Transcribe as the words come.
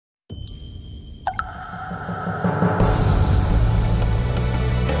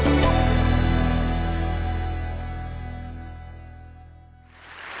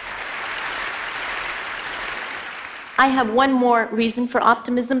I have one more reason for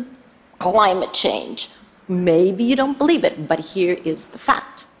optimism: climate change. Maybe you don't believe it, but here is the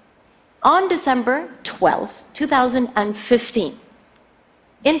fact. On December 12th, 2015,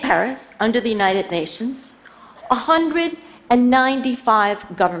 in Paris, under the United Nations, 195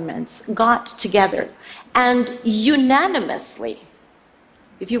 governments got together and unanimously,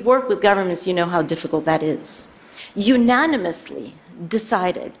 if you've worked with governments, you know how difficult that is, unanimously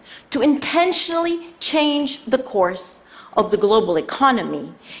decided to intentionally change the course of the global economy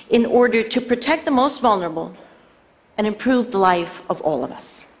in order to protect the most vulnerable and improve the life of all of us.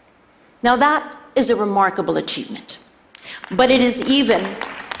 Now that is a remarkable achievement, but it is even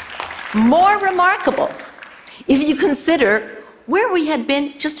more remarkable if you consider where we had been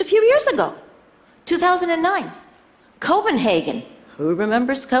just a few years ago. 2009, Copenhagen. Who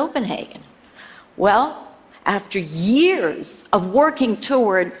remembers Copenhagen? Well, after years of working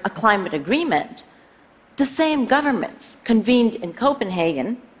toward a climate agreement, the same governments convened in Copenhagen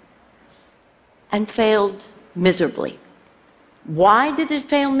and failed miserably. Why did it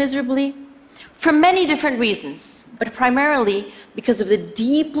fail miserably? For many different reasons, but primarily because of the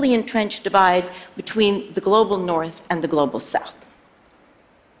deeply entrenched divide between the global north and the global south.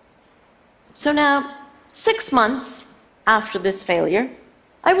 So now, 6 months after this failure,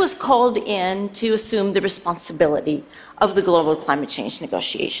 I was called in to assume the responsibility of the global climate change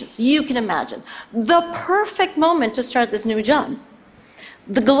negotiations. You can imagine, the perfect moment to start this new job.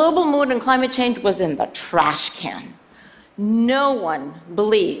 The global mood on climate change was in the trash can. No one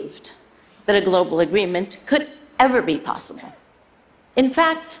believed that a global agreement could ever be possible. In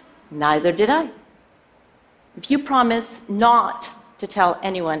fact, neither did I. If you promise not to tell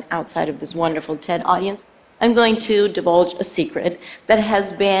anyone outside of this wonderful TED audience, I'm going to divulge a secret that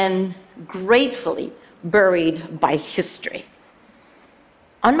has been gratefully buried by history.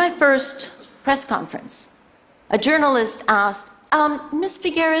 On my first press conference, a journalist asked, Ms.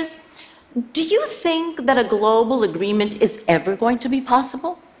 Figueres, do you think that a global agreement is ever going to be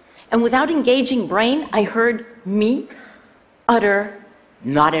possible? And without engaging brain, I heard me utter,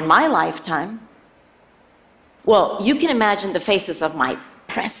 not in my lifetime. Well, you can imagine the faces of my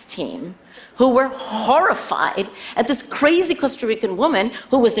press team who were horrified at this crazy Costa Rican woman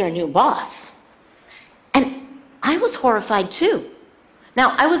who was their new boss. And I was horrified too.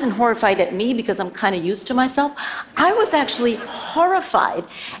 Now, I wasn't horrified at me because I'm kind of used to myself. I was actually horrified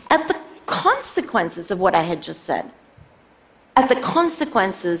at the consequences of what I had just said, at the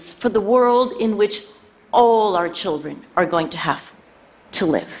consequences for the world in which all our children are going to have to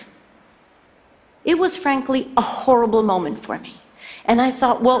live. It was frankly a horrible moment for me. And I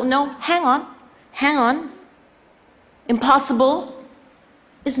thought, well, no, hang on. Impossible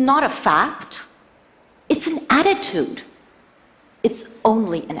is not a fact. It's an attitude. It's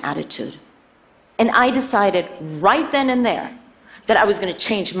only an attitude. And I decided right then and there that I was going to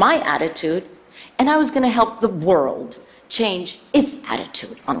change my attitude, and I was going to help the world change its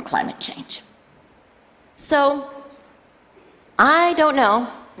attitude on climate change. So, I don't know.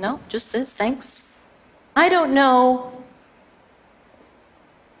 No, just this, thanks. I don't know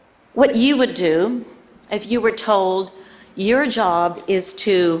what you would do if you were told your job is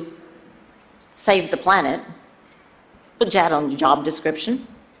to save the planet, put that on your job description,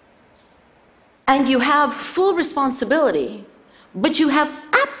 and you have full responsibility, but you have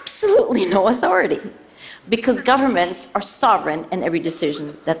absolutely no authority, because governments are sovereign in every decision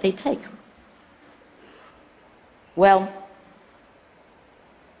that they take. Well,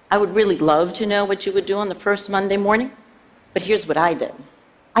 I would really love to know what you would do on the first Monday morning, but here's what I did.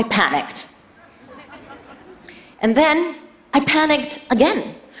 I panicked. And then I panicked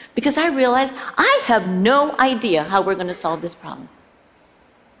again, because I realized I have no idea how we're going to solve this problem.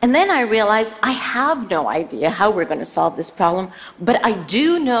 And then I realized I have no idea how we're going to solve this problem, but I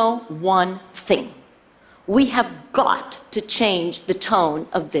do know one thing. We have got to change the tone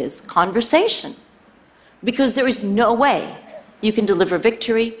of this conversation, because there is no way you can deliver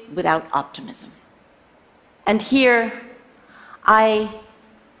victory without optimism. And here I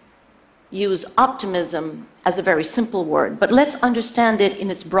use optimism as a very simple word, but let's understand it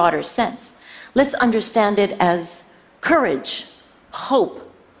in its broader sense. Let's understand it as courage, hope,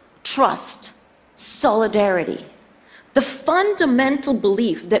 trust, solidarity, the fundamental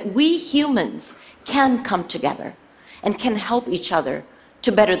belief that we humans can come together and can help each other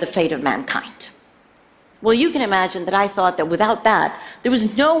to better the fate of mankind. Well, you can imagine that I thought that without that, there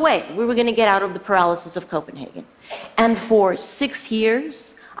was no way we were going to get out of the paralysis of Copenhagen. And for 6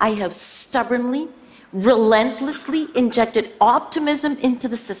 years, I have stubbornly, relentlessly injected optimism into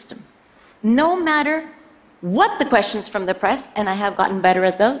the system, no matter what the questions from the press, and I have gotten better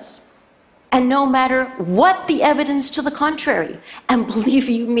at those. And no matter what the evidence to the contrary, and believe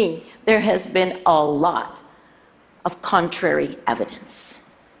you me, there has been a lot of contrary evidence.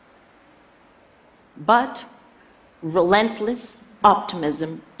 But relentless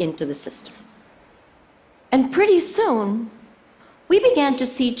optimism into the system. And pretty soon, we began to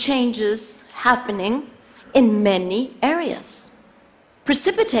see changes happening in many areas,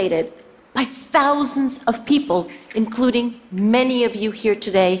 precipitated by thousands of people, including many of you here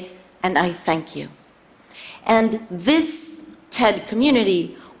today, and I thank you. And this TED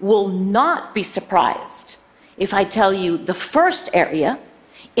community will not be surprised if I tell you the first area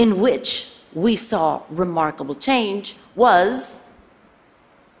in which we saw remarkable change was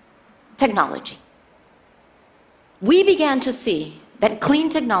technology. We began to see that clean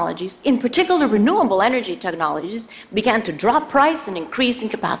technologies, in particular renewable energy technologies, began to drop price and increase in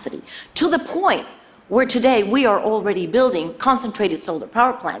capacity, to the point where today we are already building concentrated solar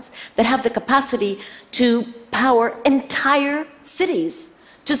power plants that have the capacity to power entire cities,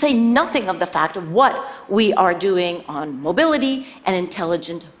 to say nothing of the fact of what we are doing on mobility and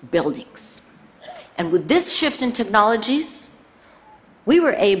intelligent buildings. And with this shift in technologies, we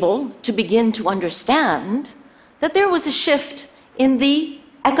were able to begin to understand that there was a shift in the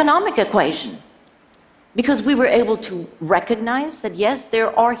economic equation, because we were able to recognize that yes,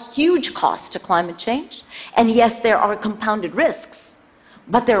 there are huge costs to climate change, and yes, there are compounded risks,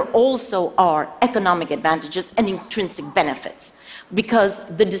 but there also are economic advantages and intrinsic benefits,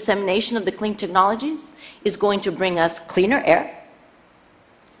 because the dissemination of the clean technologies is going to bring us cleaner air,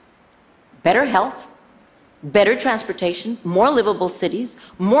 better health, better transportation, more livable cities,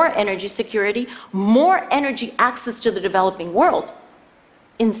 more energy security, more energy access to the developing world.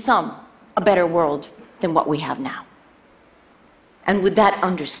 In sum, a better world than what we have now. And with that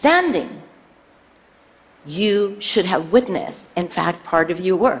understanding, you should have witnessed, in fact, part of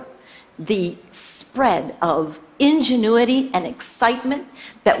you were, the spread of ingenuity and excitement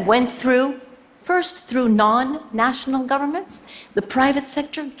that went through, first through non-national governments, the private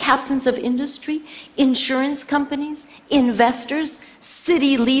sector, captains of industry, insurance companies, investors,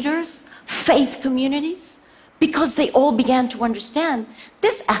 city leaders, faith communities, because they all began to understand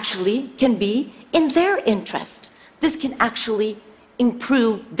this actually can be in their interest. This can actually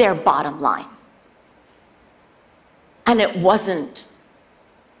improve their bottom line. And it wasn't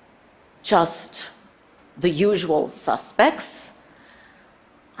just the usual suspects.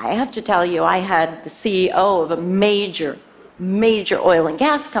 I have to tell you, I had the CEO of a major oil and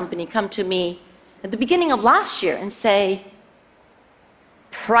gas company come to me at the beginning of last year and say,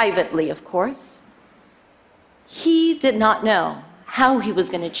 privately, of course, he did not know how he was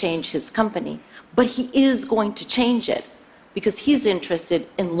going to change his company, but he is going to change it because he's interested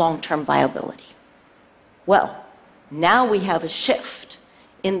in long-term viability. Well, now we have a shift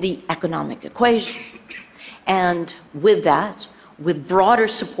in the economic equation. And with that, with broader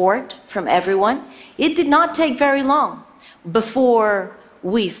support from everyone, it did not take very long before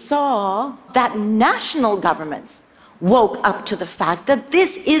we saw that national governments woke up to the fact that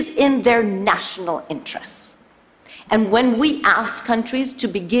this is in their national interests. And when we asked countries to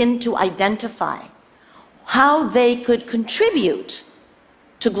begin to identify how they could contribute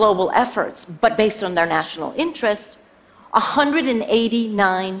to global efforts, but based on their national interest,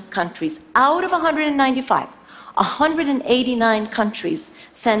 189 countries out of 195, 189 countries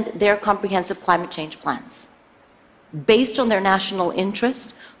sent their comprehensive climate change plans based on their national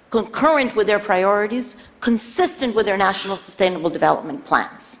interest, concurrent with their priorities, consistent with their national sustainable development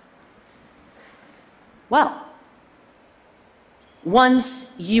plans. Well,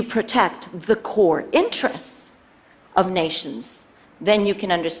 once you protect the core interests of nations, then you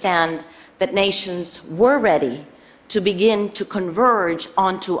can understand that nations were ready to begin to converge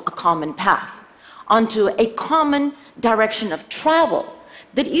onto a common path, onto a common direction of travel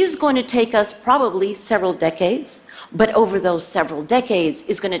that is going to take us probably several decades, but over those several decades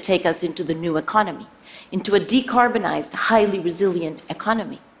is going to take us into the new economy, into a decarbonized, highly resilient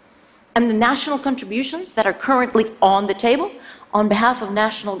economy. And the national contributions that are currently on the table on behalf of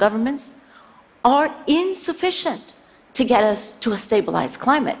national governments are insufficient to get us to a stabilized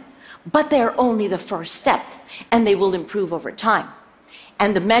climate, but they're only the first step, and they will improve over time.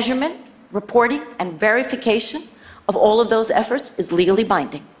 And the measurement, reporting, and verification of all of those efforts is legally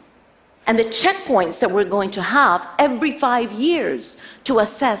binding. And the checkpoints that we're going to have every 5 years to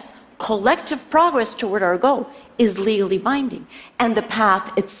assess collective progress toward our goal is legally binding. And the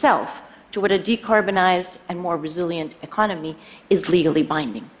path itself toward a decarbonized and more resilient economy is legally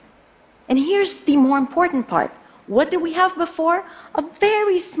binding. And here's the more important part. What did we have before? A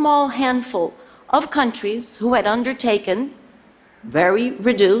very small handful of countries who had undertaken very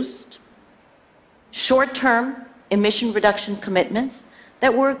reduced, short-term emission reduction commitments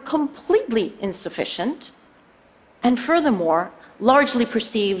that were completely insufficient and furthermore largely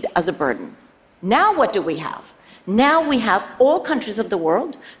perceived as a burden. Now what do we have? Now we have all countries of the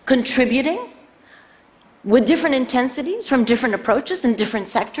world contributing with different intensities from different approaches in different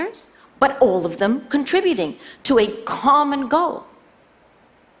sectors, but all of them contributing to a common goal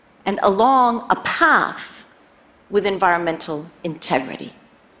and along a path with environmental integrity.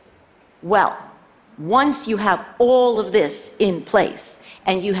 Well, once you have all of this in place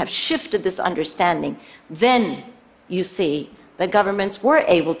and you have shifted this understanding, then you see that governments were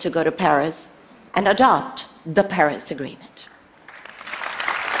able to go to Paris and adopt the Paris Agreement.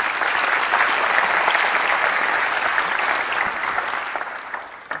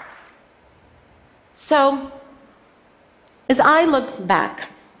 So, as I look back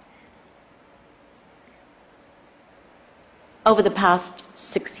over the past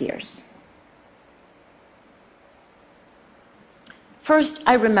 6 years, first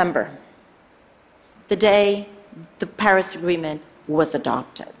I remember the day the Paris Agreement was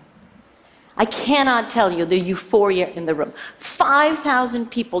adopted. I cannot tell you the euphoria in the room. 5,000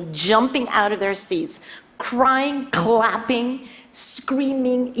 people jumping out of their seats, crying, clapping,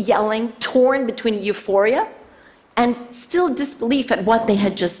 screaming, yelling, torn between euphoria and still disbelief at what they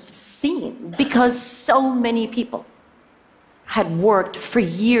had just seen, because so many people had worked for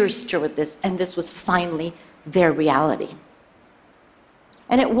years toward this, and this was finally their reality.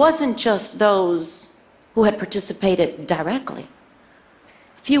 And it wasn't just those who had participated directly.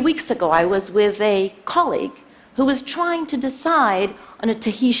 A few weeks ago, I was with a colleague who was trying to decide on a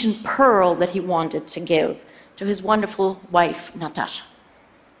Tahitian pearl that he wanted to give to his wonderful wife, Natasha.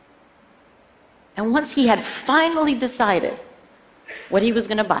 And once he had finally decided what he was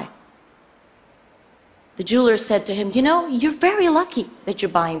going to buy, the jeweler said to him, "You know, you're very lucky that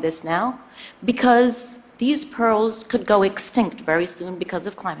you're buying this now, because these pearls could go extinct very soon because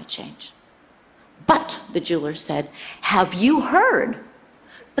of climate change." "But," the jeweler said, "have you heard?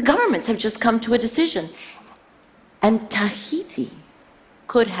 The governments have just come to a decision, and Tahiti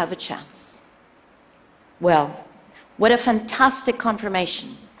could have a chance." Well, what a fantastic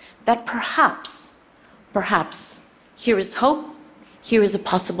confirmation that perhaps, here is hope, here is a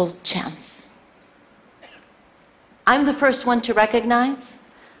possible chance. I'm the first one to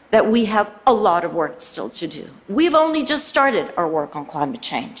recognize that we have a lot of work still to do. We've only just started our work on climate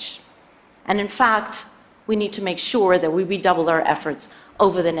change. And in fact, we need to make sure that we redouble our efforts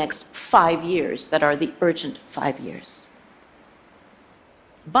over the next 5 years that are the urgent 5 years.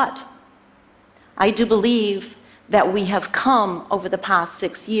 But I do believe that we have come over the past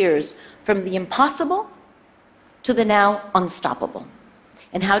 6 years from the impossible to the now unstoppable.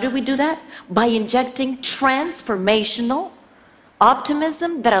 And how do we do that? By injecting transformational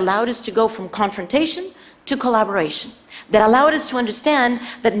optimism that allowed us to go from confrontation to collaboration, that allowed us to understand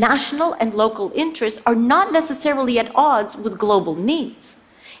that national and local interests are not necessarily at odds with global needs,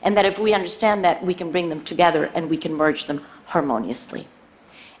 and that if we understand that, we can bring them together and we can merge them harmoniously.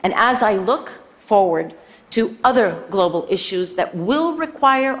 And as I look forward to other global issues that will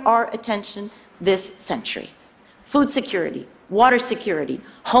require our attention this century, food security, water security,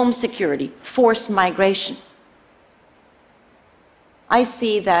 home security, forced migration, I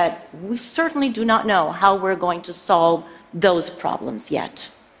see that we certainly do not know how we're going to solve those problems yet.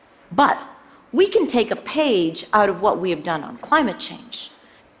 But we can take a page out of what we have done on climate change,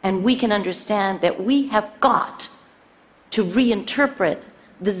 and we can understand that we have got to reinterpret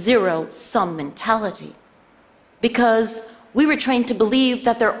the zero-sum mentality, because we were trained to believe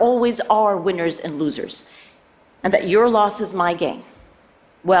that there always are winners and losers, and that your loss is my gain.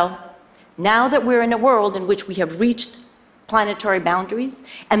 Well, now that we're in a world in which we have reached planetary boundaries,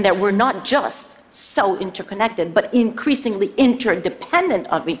 and that we're not just so interconnected, but increasingly interdependent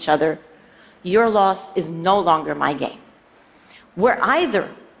of each other, your loss is no longer my gain. We're either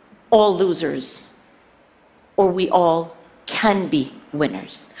all losers, or we all can be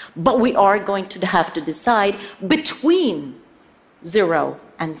winners. But we are going to have to decide between zero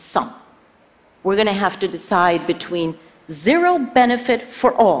and some. We're going to have to decide between zero benefit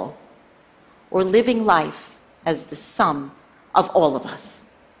for all, or living life as the sum of all of us.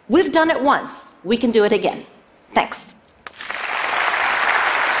 We've done it once. We can do it again. Thanks.